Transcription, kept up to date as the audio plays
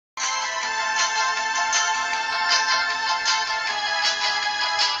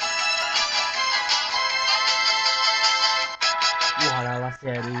せ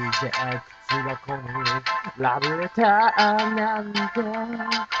るぜ靴箱にラブレターなんて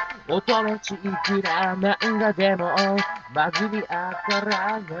音のちいくら漫画でもバズり当たら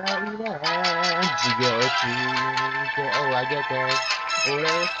ないね。授業中に手を挙げて俺好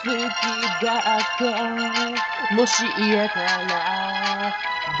きだってもし言えたら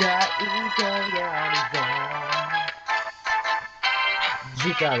抱いてやるぜ。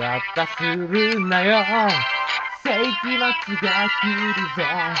時間はったするなよ世紀末が来るぜ。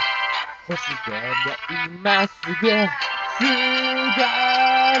欲しければ今すぐすが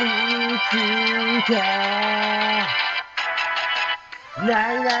りつけ。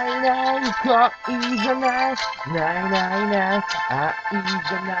ないないない恋じゃないないないない愛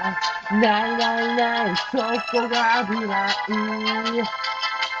じゃないないないないそこが危ない。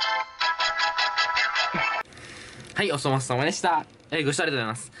はい、お粗末様でした。ご視聴ありがとうござい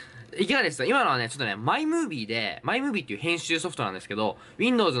ます。いかがでした？今のはね、ちょっとね、マイムービーっていう編集ソフトなんですけど、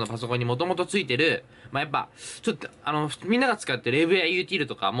Windows のパソコンにもともとついてる、やっぱ、ちょっと、みんなが使ってるレブや UTIL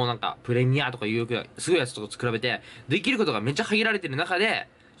とか、もうなんか、プレミアとかいうすごいやつと比べて、できることがめっちゃ限られてる中で、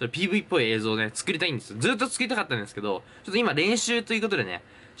ちょっと PV っぽい映像をね、作りたいんですよ。ずっと作りたかったんですけど、ちょっと今練習ということでね、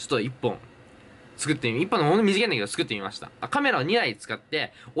ちょっと一本のほんと短いんだけど作ってみました。カメラを2台使っ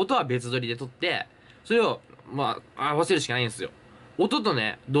て、音は別撮りで撮って、それを、合わせるしかないんですよ。音と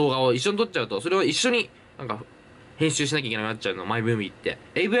ね、動画を一緒に撮っちゃうと、それを一緒になんか、編集しなきゃいけなくなっちゃうの、マイムービーって。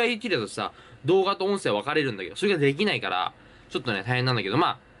AVIT だとさ、動画と音声分かれるんだけど、それができないから、ちょっとね、大変なんだけど、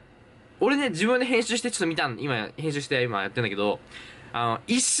俺ね、自分で編集してちょっと見た編集して今やってんだけど、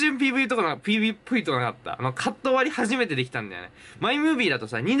一瞬 PV っぽいとこなかった。カット終わり初めてできたんだよね。マイムービーだと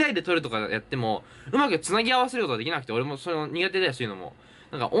さ、2台で撮るとかやっても、うまく繋ぎ合わせることができなくて、俺もそれ苦手だよ、そういうのも。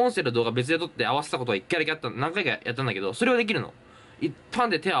なんか、音声と動画別で撮って合わせたことは何回かやったんだけど、それはできるの。一般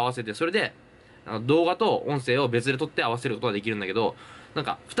で手を合わせて、それで、動画と音声を別で撮って合わせることができるんだけど、なん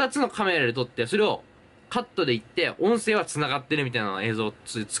か、2つのカメラで撮って、それをカットでいって、音声は繋がってるみたいな映像を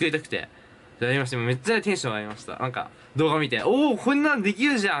作りたくて、やりました。めっちゃテンション上がりました。なんか、動画見て、おお、こんなんでき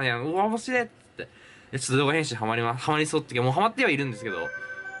るじゃん、うわ、面白いっつって。ちょっと動画編集ハマりそうっていうか、もうハマってはいるんですけど、はい。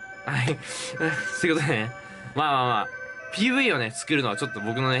そういうことでね。PV をね、作るのはちょっと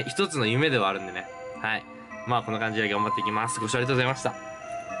僕のね、一つの夢ではあるんでね。はい。こんな感じで頑張っていきます。ご視聴ありがとうございました。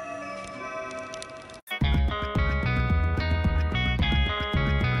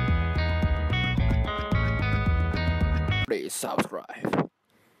Please subscribe.